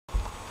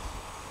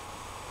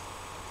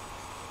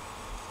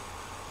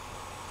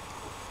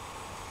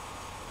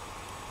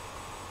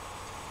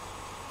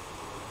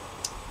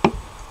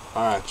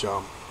Alright,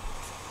 y'all.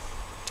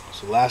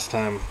 So last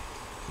time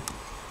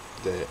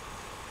that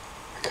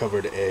I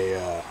covered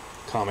a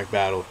comic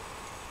battle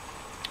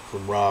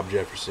from Rob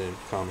Jefferson,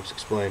 Comics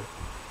Explained,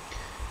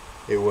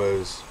 it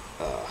was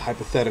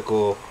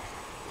hypothetical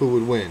who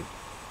would win,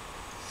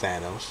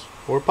 Thanos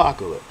or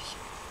Apocalypse.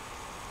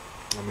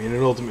 I mean,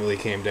 it ultimately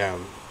came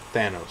down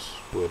Thanos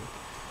would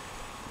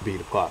beat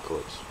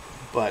Apocalypse.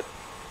 But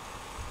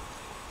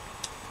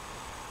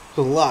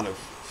there's a lot of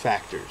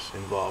factors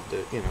involved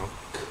that,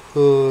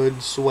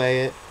 could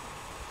sway it.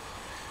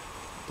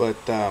 But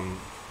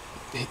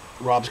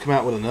Rob's come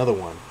out with another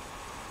one.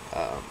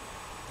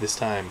 This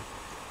time,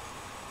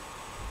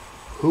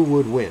 who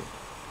would win?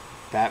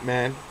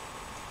 Batman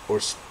or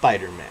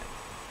Spider-Man?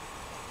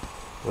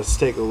 Let's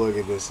take a look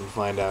at this and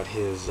find out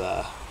his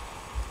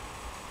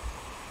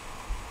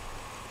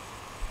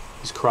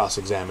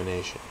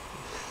cross-examination.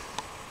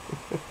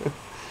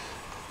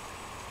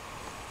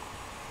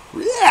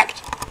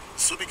 React!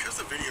 So because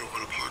the video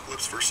on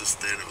Apocalypse versus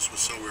Thanos was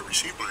so well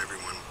received by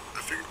everyone,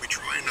 I figured we'd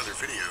try another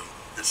video,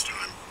 this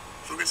time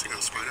focusing on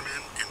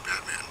Spider-Man and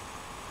Batman.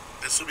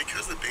 And so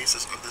because the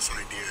basis of this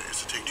idea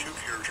is to take two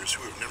characters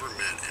who have never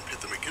met and pit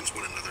them against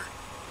one another,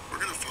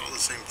 we're going to follow the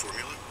same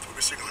formula,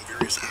 focusing on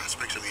various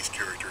aspects of these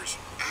characters,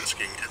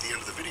 asking at the end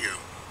of the video,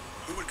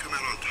 who would come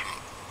out on top?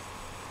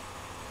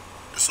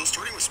 So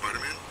starting with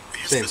Spider-Man,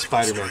 his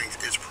physical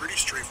strength is pretty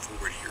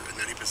straightforward here in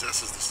that he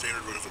possesses the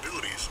standard run of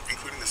abilities,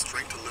 including the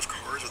strength to lift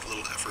cars with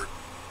little effort,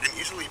 and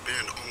easily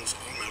bend almost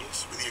all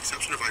metals with the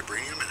exception of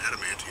vibranium and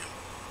adamantium.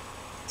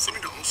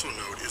 Something to also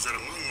note is that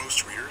among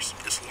most readers,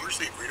 it's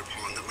largely agreed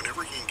upon that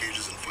whenever he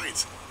engages in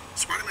fights,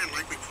 Spider-Man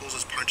likely pulls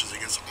his punches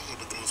against all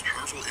but the most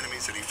powerful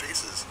enemies that he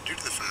faces, due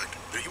to the fact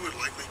that he would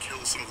likely kill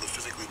some of the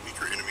physically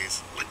weaker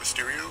enemies, like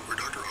Mysterio or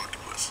Dr.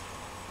 Octopus.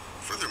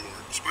 Furthermore,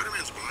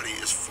 Spider-Man's body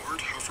is far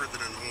tougher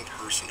than a normal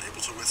person,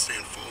 able to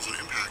withstand falls and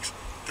impacts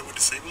that would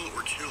disable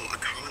or kill a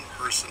common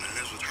person, and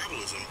his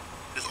metabolism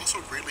is also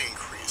greatly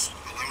increased,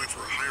 allowing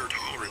for a higher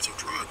tolerance of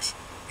drugs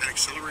and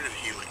accelerated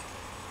healing.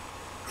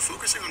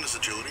 Focusing on his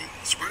agility,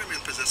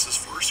 Spider-Man possesses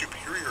far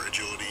superior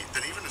agility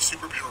than even a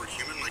superpowered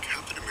human like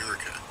Captain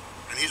America,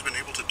 and he's been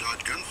able to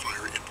dodge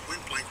gunfire at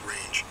point-blank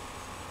range.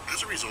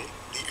 As a result,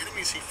 the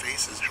enemies he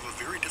faces have a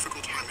very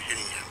difficult time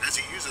hitting him, as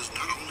he uses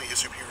not only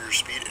his superior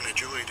speed and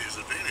agility to his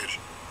advantage,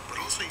 but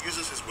also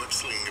uses his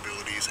web-slinging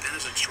abilities and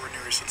his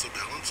extraordinary sense of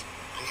balance,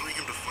 allowing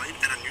him to fight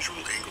at unusual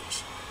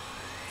angles.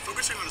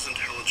 Focusing on his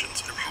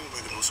intelligence, and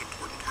probably the most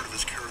important part of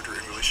his character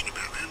in relation to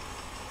Batman,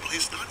 while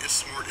he's not as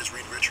smart as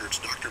Reed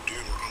Richards, Dr.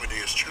 Doom, or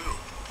Amadeus Cho,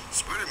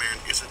 Spider-Man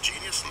is a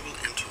genius-level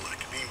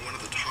intellect, being one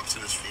of the tops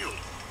in his field,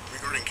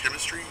 regarding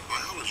chemistry,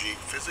 biology,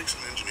 physics,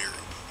 and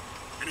engineering.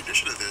 In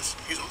addition to this,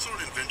 he's also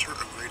an inventor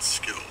of great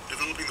skill,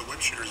 developing the web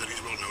shooters that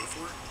he's well known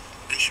for,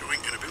 and showing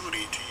an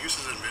ability to use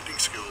his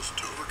inventing skills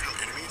to overcome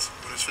enemies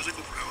when his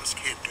physical prowess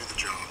can't do the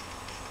job.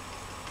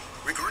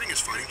 Regarding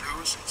his fighting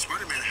prowess,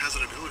 Spider-Man has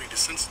an ability to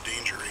sense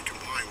danger, and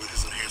combined with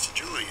his enhanced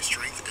agility,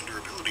 strength, and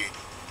durability,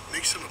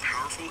 makes him a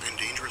powerful and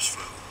dangerous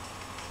foe.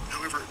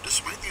 However,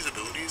 despite these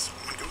abilities,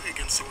 when going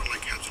against someone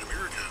like Captain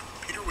America,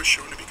 Peter was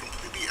shown to be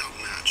completely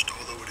outmatched,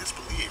 although it is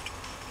believed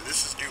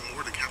this is due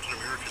more to Captain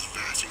America's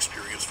vast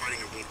experience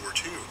fighting in World War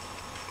II,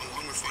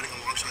 along with fighting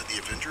alongside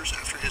the Avengers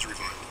after his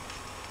revival.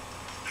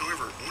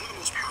 However, one of the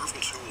most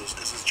powerful tools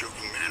is his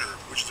joking manner,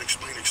 which is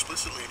explained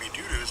explicitly to be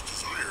due to his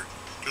desire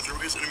to throw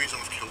his enemies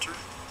off kilter,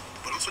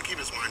 but also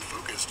keep his mind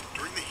focused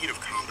during the heat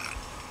of combat.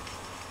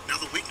 Now,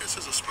 the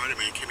weaknesses of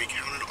Spider-Man can be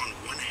counted on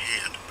one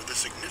hand, but the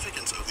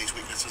significance of these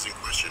weaknesses in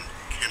question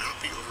cannot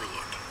be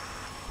overlooked.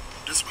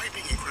 Despite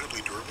being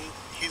incredibly durable,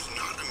 he's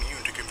not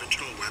immune to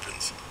conventional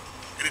weapons.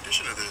 In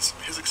addition to this,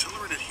 his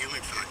accelerated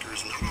healing factor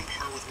is not on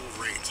par with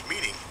Wolverine's,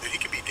 meaning that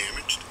he can be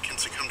damaged, can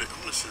succumb to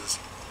illnesses,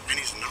 and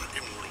he's not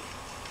immortal.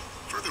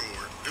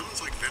 Furthermore, villains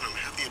like Venom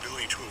have the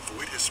ability to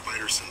avoid his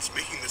spider sense,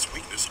 making this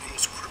weakness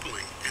almost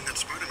crippling, and that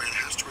Spider-Man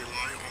has to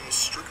rely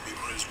almost strictly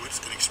on his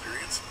wits and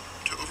experience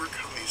to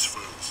overcome these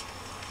foes.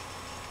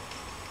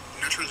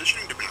 Now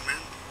transitioning to Batman,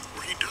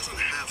 where he doesn't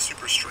have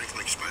super strength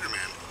like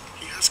Spider-Man,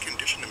 he has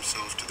conditioned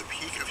himself to the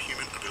peak of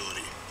human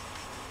ability.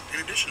 In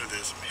addition to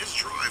this, his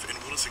drive and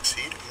will to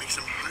succeed makes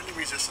him highly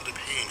resistant to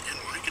pain and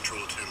mind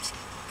control attempts,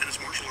 and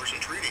his martial arts and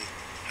training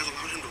has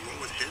allowed him to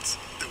roll with hits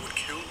that would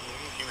kill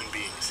normal human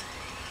beings.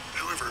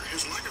 However,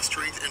 his lack of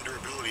strength and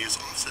durability is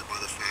offset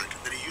by the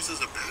fact that he uses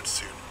a bat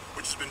suit,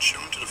 which has been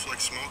shown to deflect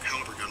small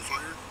caliber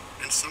gunfire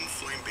and some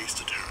flame-based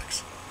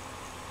attacks.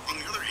 On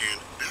the other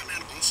hand,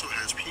 Batman also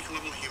has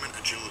peak-level human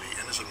agility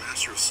and is a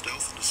master of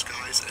stealth,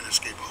 disguise, and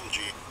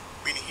escapology,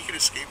 meaning he can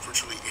escape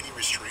virtually any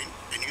restraint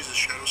and uses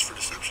shadows for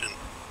deception,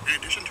 in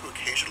addition to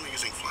occasionally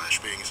using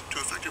flashbangs to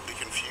effectively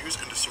confuse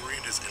and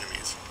disorient his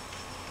enemies.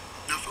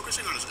 Now,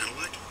 focusing on his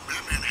intellect,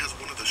 Batman has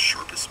one of the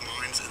sharpest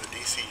minds in the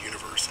DC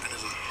universe and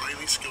is a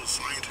highly skilled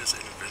scientist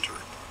and inventor.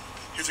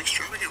 His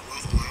extravagant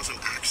wealth allows him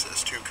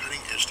access to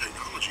cutting-edge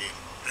technology,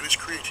 and his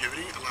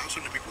creativity allows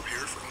him to be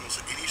prepared for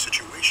almost any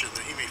situation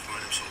that he may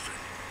find himself in.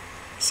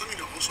 something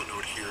to also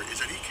note here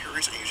is that he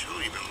carries a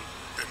utility belt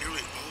that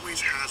nearly always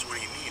has what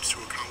he needs to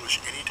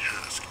accomplish any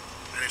task,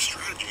 and his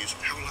strategies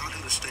have allowed him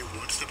to stay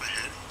one step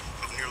ahead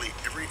of nearly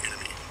every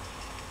enemy.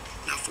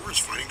 Now, for his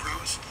fighting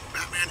prowess,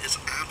 Batman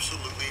is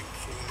absolutely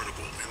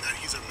formidable in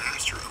that he's a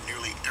master of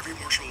nearly every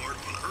martial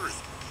art on Earth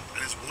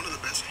and is one of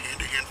the best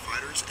hand-to-hand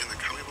fighters in the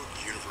comic book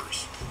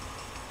universe.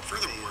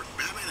 Furthermore,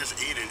 Batman is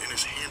aided in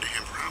his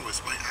hand-to-hand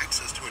prowess by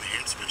access to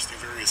enhancements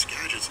through various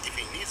gadgets if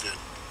he needs it,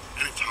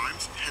 and at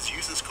times has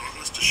used his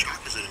gauntlets to shock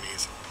his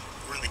enemies,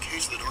 or in the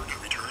case of The Dark Knight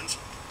Returns,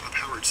 a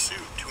powered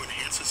suit to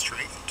enhance his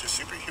strength to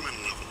superhuman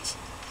levels.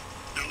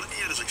 Now,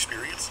 looking at his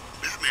experience,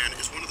 Batman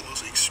is one of the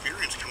most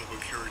experienced comic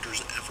book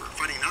characters ever,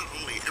 fighting not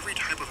only every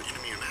type of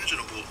enemy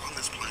imaginable on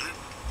this planet,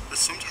 but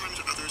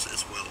sometimes others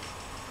as well.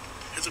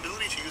 His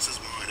ability to use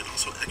his mind and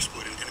also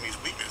exploit an enemy's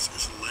weakness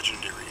is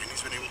legendary, and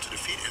he's been able to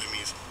defeat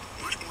enemies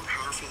much more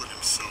powerful than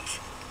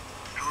himself.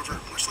 However,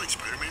 much like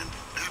Spider-Man,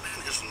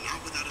 Batman is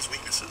not without his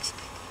weaknesses.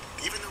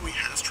 Even though he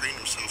has trained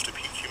himself to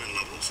peak human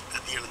levels, at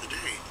the end of the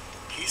day,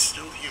 he's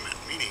still human,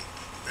 meaning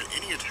that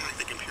any attack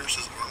that can pierce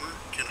his armor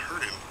can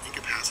hurt him,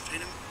 incapacitate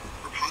him,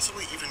 or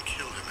possibly even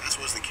kill him, as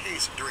was the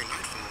case during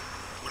Nightfall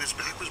when his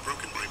back was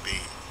broken by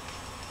Bane.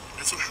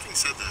 And so, having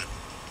said that,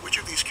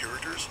 which of these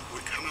characters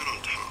would come out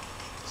on top?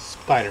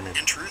 Spider-Man.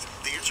 In truth,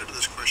 the answer to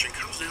this question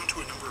comes down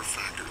to a number of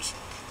factors.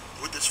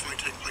 Would this fight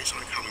take place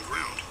on common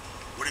ground?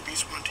 Would it be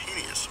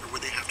spontaneous, or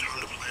would they have time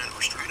to plan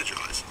or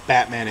strategize?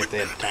 Batman if Would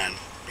they had time. Batman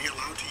be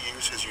allowed to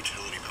use his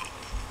utility belt?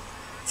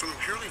 From a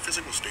purely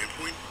physical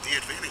standpoint, the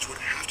advantage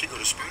would have to go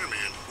to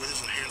Spider-Man with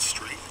his enhanced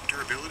strength,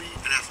 durability,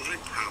 and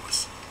athletic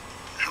prowess.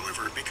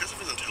 However, because of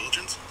his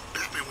intelligence,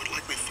 Batman would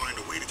likely find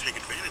a way to take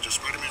advantage of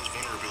Spider-Man's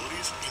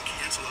vulnerabilities and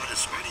cancel out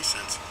his Spidey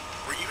sense,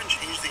 or even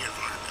change the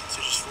environment,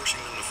 such as forcing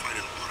them to fight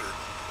in water,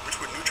 which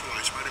would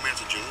neutralize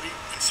Spider-Man's agility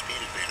and speed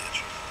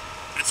advantage.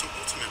 And so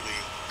ultimately,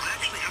 I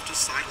actually have to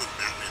side with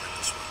Batman in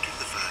this one due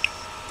to the fact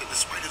that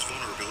despite his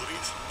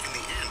vulnerabilities, in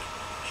the end,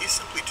 he's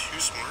simply too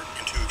smart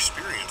and too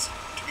experienced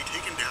to be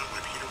taken down by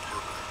Peter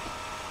Parker.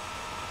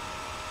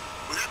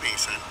 With that being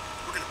said,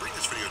 we're going to bring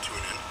this video to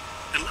an end,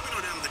 and let me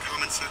know down in the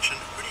comments section,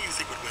 who do you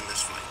think would win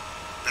this fight?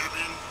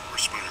 Batman or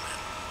Spider-Man?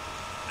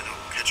 And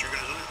I'll catch you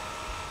guys later.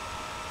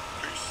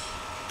 Peace.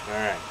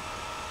 Alright.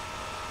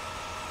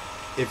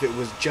 If it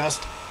was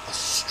just a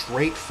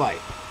straight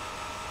fight,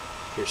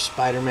 here's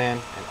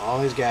Spider-Man and all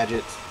his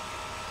gadgets,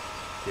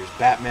 here's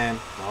Batman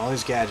and all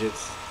his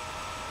gadgets,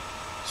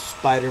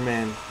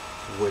 Spider-Man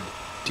would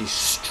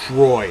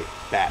destroy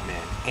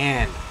Batman,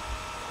 and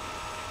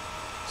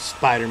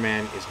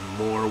Spider-Man is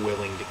more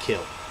willing to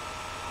kill.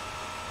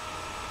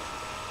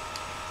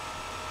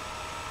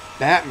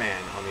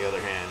 Batman, on the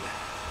other hand,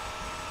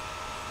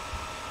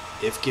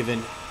 if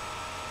given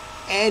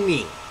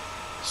any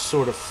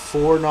sort of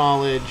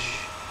foreknowledge,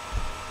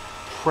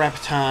 prep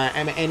time,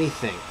 I mean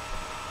anything,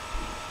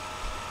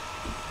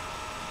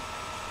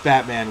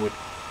 Batman would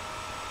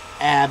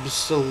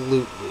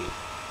absolutely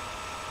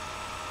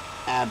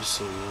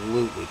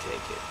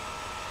take it.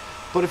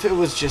 But if it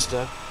was just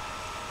a,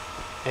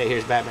 hey,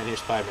 here's Batman, here's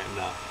Spider-Man,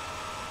 no.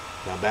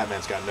 Now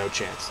Batman's got no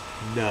chance.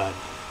 None.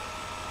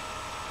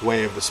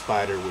 Way of the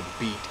Spider would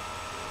beat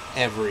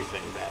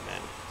everything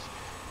Batman.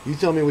 You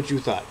tell me what you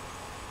thought.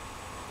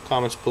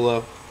 Comments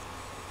below.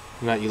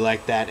 Not you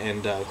like that,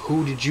 and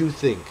who did you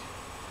think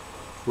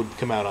would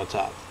come out on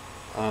top?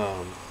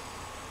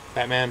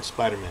 Batman,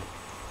 Spider-Man.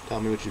 Tell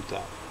me what you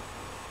thought.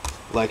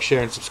 Like,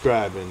 share, and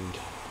subscribe, and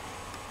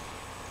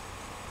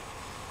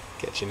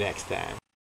catch you next time.